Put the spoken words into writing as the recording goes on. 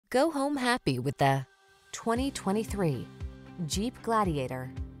Go home happy with the 2023 Jeep Gladiator.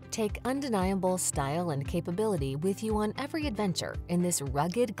 Take undeniable style and capability with you on every adventure in this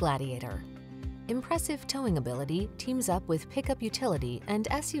rugged Gladiator. Impressive towing ability teams up with pickup utility and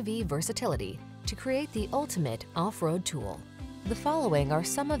SUV versatility to create the ultimate off-road tool. The following are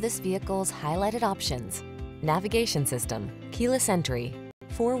some of this vehicle's highlighted options: navigation system, keyless entry,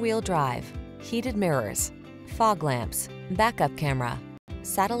 four-wheel drive, heated mirrors, fog lamps, backup camera,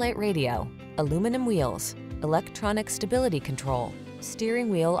 satellite radio, aluminum wheels, electronic stability control,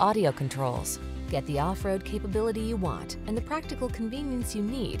 steering wheel audio controls. Get the off-road capability you want and the practical convenience you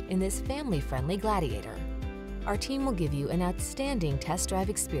need in this family-friendly Gladiator. Our team will give you an outstanding test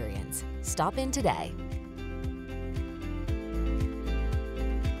drive experience. Stop in today.